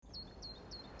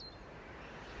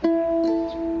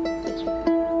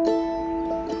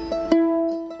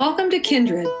Welcome to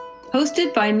Kindred,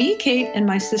 hosted by me, Kate, and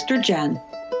my sister, Jen.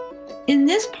 In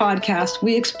this podcast,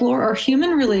 we explore our human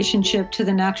relationship to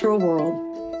the natural world.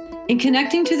 In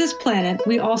connecting to this planet,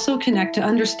 we also connect to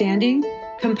understanding,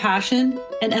 compassion,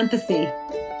 and empathy.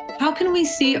 How can we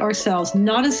see ourselves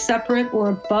not as separate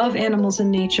or above animals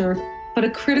in nature, but a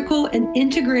critical and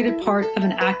integrated part of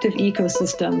an active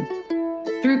ecosystem?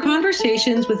 Through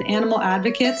conversations with animal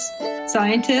advocates,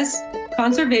 scientists,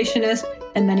 conservationists,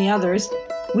 and many others,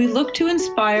 we look to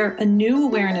inspire a new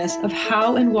awareness of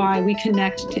how and why we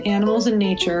connect to animals and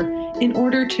nature in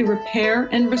order to repair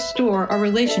and restore our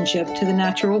relationship to the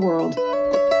natural world.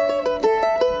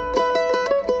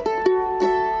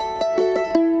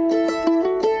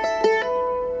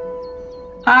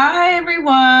 Hi,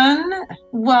 everyone.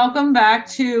 Welcome back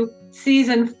to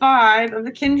Season 5 of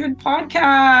the Kindred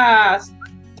Podcast.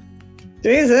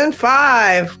 Season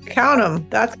 5. Count them.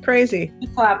 That's crazy. You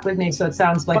clap with me so it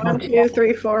sounds like 1, 2,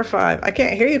 3, 4, 5. I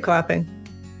can't hear you clapping.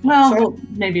 Well,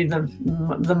 maybe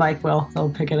the mic will. They'll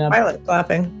pick it up. Violet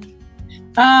clapping.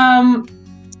 I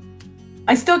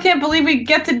still can't believe we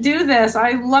get to do this.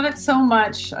 I love it so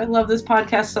much. I love this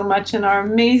podcast so much and our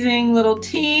amazing little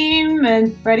team.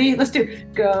 And ready? Let's do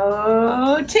it.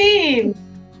 Go team.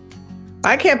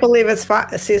 I can't believe it's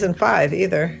Season 5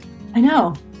 either. I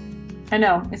know.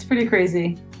 It's pretty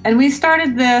crazy. And we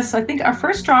started this, I think our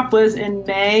first drop was in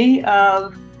May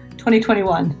of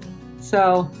 2021.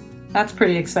 So that's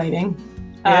pretty exciting.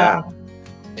 Yeah.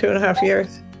 2.5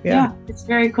 years. Yeah. It's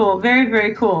very cool. Very,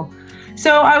 very cool.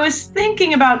 So I was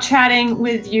thinking about chatting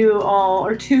with you all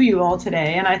or to you all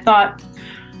today. And I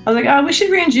was like, oh, we should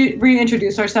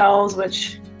reintroduce ourselves,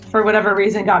 which for whatever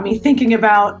reason got me thinking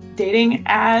about dating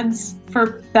ads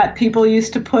that people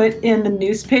used to put in the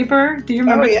newspaper. Do you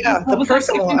remember? Oh, yeah. The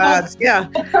personal ads. Yeah.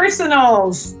 The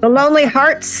personals. The Lonely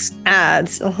Hearts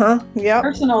ads. Yep.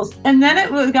 Personals. And then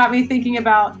it got me thinking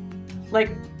about, like,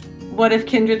 what if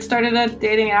Kindred started a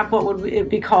dating app? What would it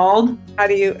be called? How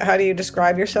do you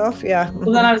describe yourself? Yeah.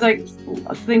 Well, then I was like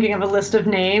thinking of a list of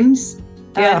names.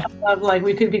 Yeah. Of like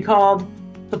we could be called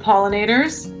the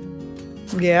Pollinators.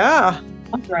 Yeah.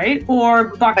 Right. Or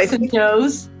Bucks and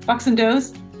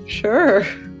Does. Sure.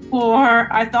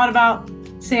 Or I thought about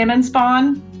Salmon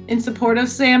Spawn in support of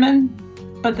salmon,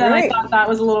 but then I thought that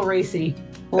was a little racy.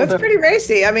 That's pretty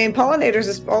racy. I mean, Pollinators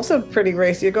is also pretty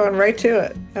racy. You're going right to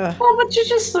it. Yeah. Well, but you're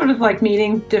just sort of like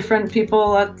meeting different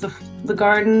people at the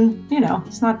garden. You know,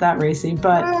 it's not that racy,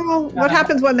 but... Well, what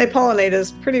happens when they pollinate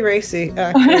is pretty racy,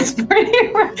 It's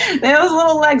pretty... Those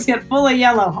little legs get full of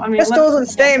yellow. I mean, pistils and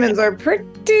stamens are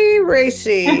pretty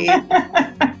racy.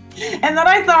 And then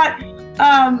I thought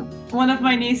one of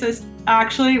my nieces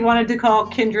actually wanted to call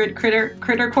Kindred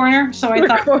Critter Corner, so I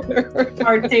thought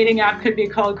our dating app could be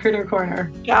called Critter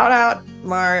Corner. Shout out,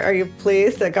 Mar. Are you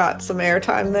pleased that got some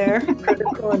airtime there? Critter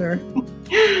Corner.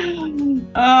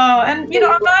 Oh, and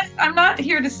I'm not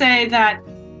here to say that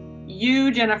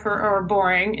you, Jennifer, are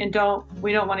boring and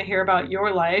we don't want to hear about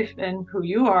your life and who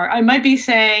you are. I might be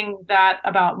saying that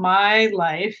about my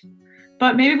life,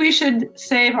 but maybe we should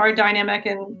save our dynamic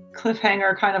and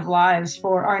cliffhanger kind of lives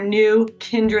for our new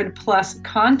Kindred Plus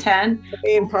content. I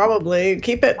mean, probably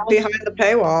keep it behind the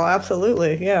paywall.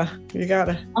 Absolutely, yeah, you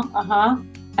gotta.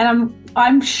 And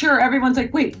I'm sure everyone's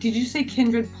like, wait, did you say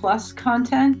Kindred Plus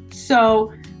content?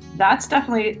 So that's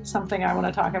definitely something I want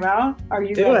to talk about. Are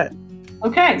you do it?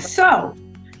 Okay, so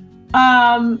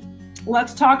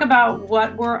let's talk about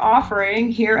what we're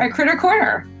offering here at Critter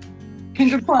Corner,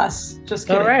 Kindred Plus. Just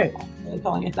kidding. All right.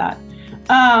 Calling it that.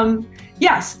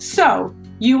 Yes, so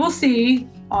you will see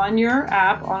on your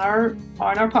app, on our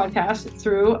podcast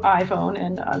through iPhone,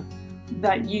 and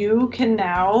that you can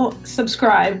now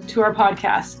subscribe to our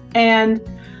podcast. And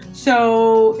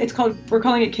so we're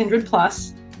calling it Kindred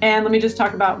Plus. And let me just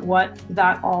talk about what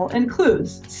that all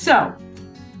includes. So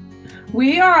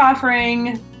we are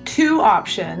offering 2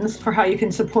 options for how you can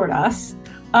support us.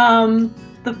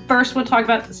 The first, we'll talk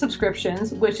about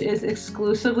subscriptions, which is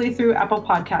exclusively through Apple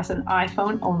Podcasts and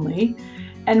iPhone only.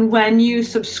 And when you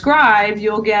subscribe,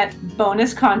 you'll get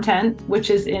bonus content,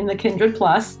 which is in the Kindred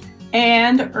Plus,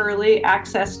 and early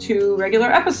access to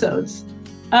regular episodes.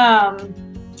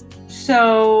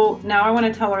 So now I want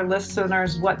to tell our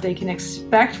listeners what they can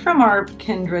expect from our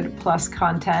Kindred Plus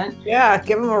content. Yeah,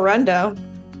 give them a rundown.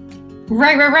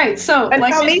 Right. So, and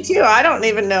tell me too. I don't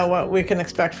even know what we can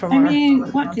expect from our.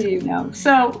 What do you know?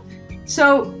 So,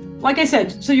 like I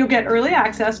said, so you'll get early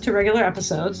access to regular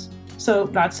episodes. So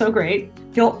that's so great.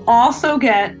 You'll also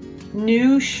get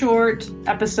new short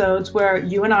episodes where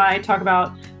you and I talk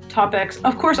about topics,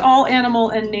 of course, all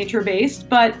animal and nature based,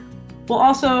 but we'll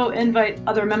also invite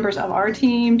other members of our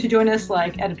team to join us,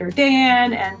 like editor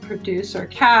Dan and producer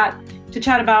Kat, to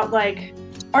chat about like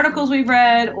articles we've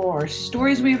read or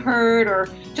stories we've heard or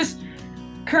just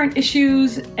current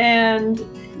issues and,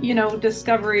 you know,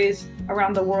 discoveries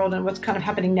around the world and what's kind of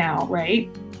happening now, right?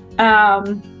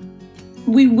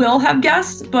 We will have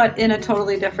guests, but in a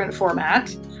totally different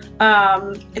format.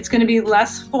 It's going to be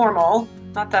less formal.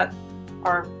 Not that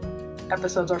our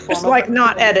episodes are formal. It's like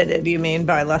not edited, you mean,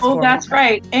 by less formal? Oh, that's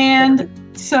right. And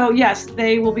so, yes,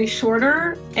 they will be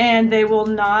shorter and they will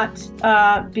not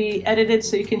be edited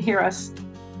so you can hear us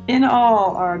in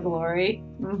all our glory.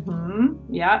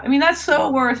 Mm-hmm. Yeah. I mean, that's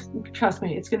so worth, trust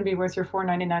me, it's going to be worth your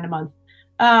 $4.99 a month.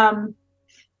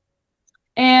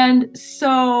 And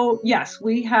so, yes,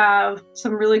 we have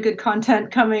some really good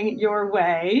content coming your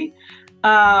way.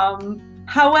 However,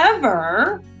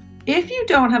 if you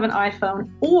don't have an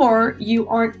iPhone or you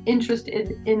aren't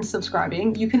interested in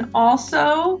subscribing, you can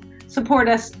also support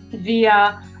us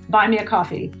via Buy Me a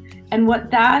Coffee. And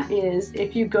what that is,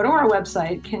 if you go to our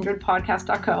website,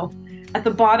 kindredpodcast.co, at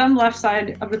the bottom left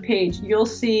side of the page, you'll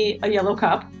see a yellow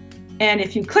cup. And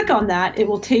if you click on that, it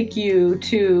will take you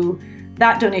to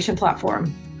that donation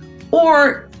platform.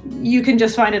 Or you can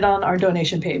just find it on our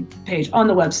donation page on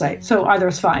the website. So either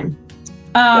is fine.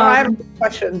 So I have a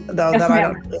question, though, yes, that ma'am.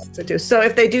 I don't know what to do. So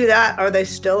if they do that, are they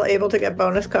still able to get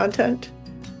bonus content?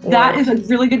 That is a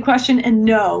really good question, and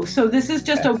no. So this is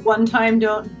just a one-time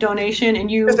donation, and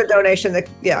you. Just a donation that,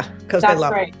 yeah, because they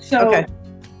love right. it. So, okay.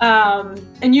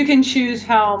 And you can choose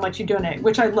how much you donate,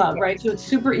 which I love, right? So it's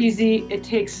super easy. It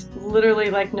takes literally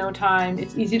like no time.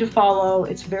 It's easy to follow.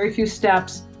 It's very few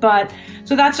steps. But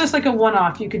so that's just like a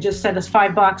one-off. You could just send us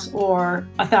 $5 or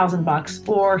 $1,000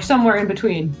 or somewhere in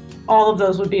between. All of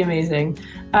those would be amazing.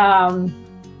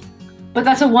 But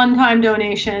that's a one-time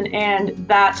donation, and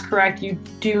that's correct. You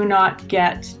do not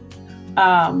get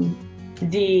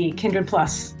the Kindred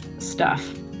Plus stuff.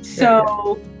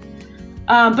 So,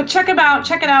 but check it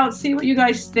out, see what you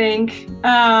guys think.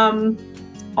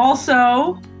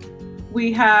 Also,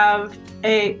 we have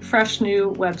a fresh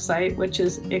new website, which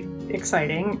is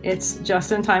exciting. It's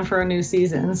just in time for a new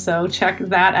season, so check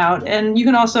that out. And you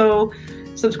can also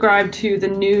subscribe to the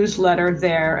newsletter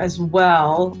there as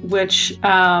well, which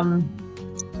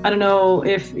I don't know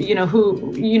if you know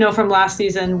who you know from last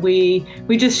season. We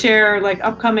just share like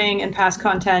upcoming and past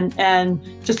content and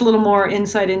just a little more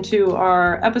insight into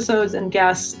our episodes and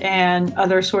guests and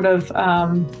other sort of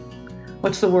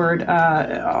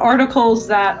articles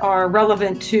that are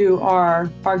relevant to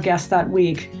our guests that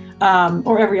week,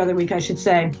 or every other week, I should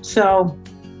say. So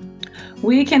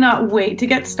we cannot wait to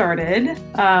get started.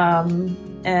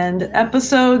 And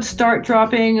episodes start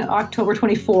dropping October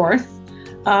 24th,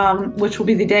 which will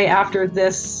be the day after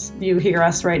this, you hear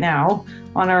us right now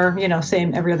on our,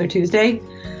 same every other Tuesday.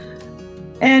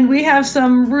 And we have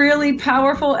some really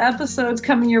powerful episodes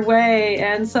coming your way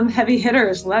and some heavy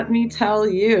hitters, let me tell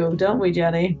you, don't we,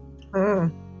 Jenny?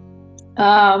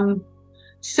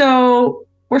 So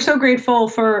we're so grateful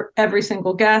for every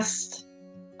single guest.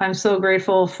 I'm so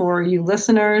grateful for you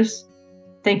listeners.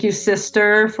 Thank you,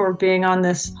 sister, for being on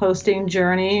this hosting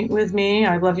journey with me.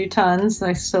 I love you tons.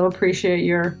 I so appreciate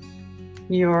your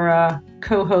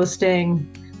co-hosting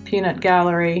Peanut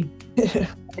Gallery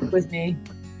with me.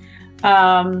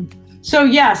 So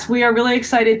yes, we are really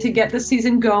excited to get the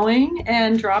season going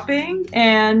and dropping.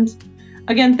 And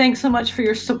again, thanks so much for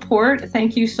your support.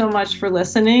 Thank you so much for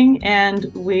listening.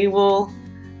 And we will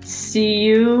see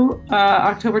you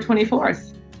October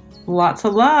 24th. Lots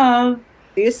of love.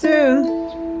 See you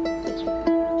soon.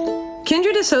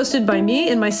 Kindred is hosted by me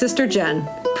and my sister Jen,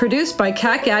 produced by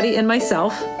Kat Gaddy and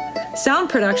myself, sound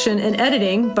production and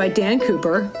editing by Dan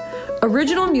Cooper,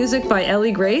 original music by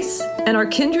Ellie Grace, and our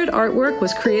Kindred artwork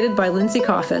was created by Lindsay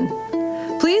Coffin.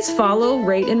 Please follow,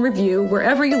 rate, and review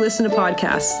wherever you listen to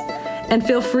podcasts, and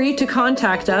feel free to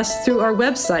contact us through our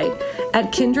website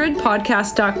at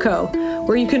kindredpodcast.co,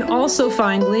 where you can also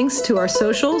find links to our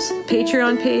socials,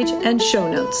 Patreon page, and show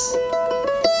notes.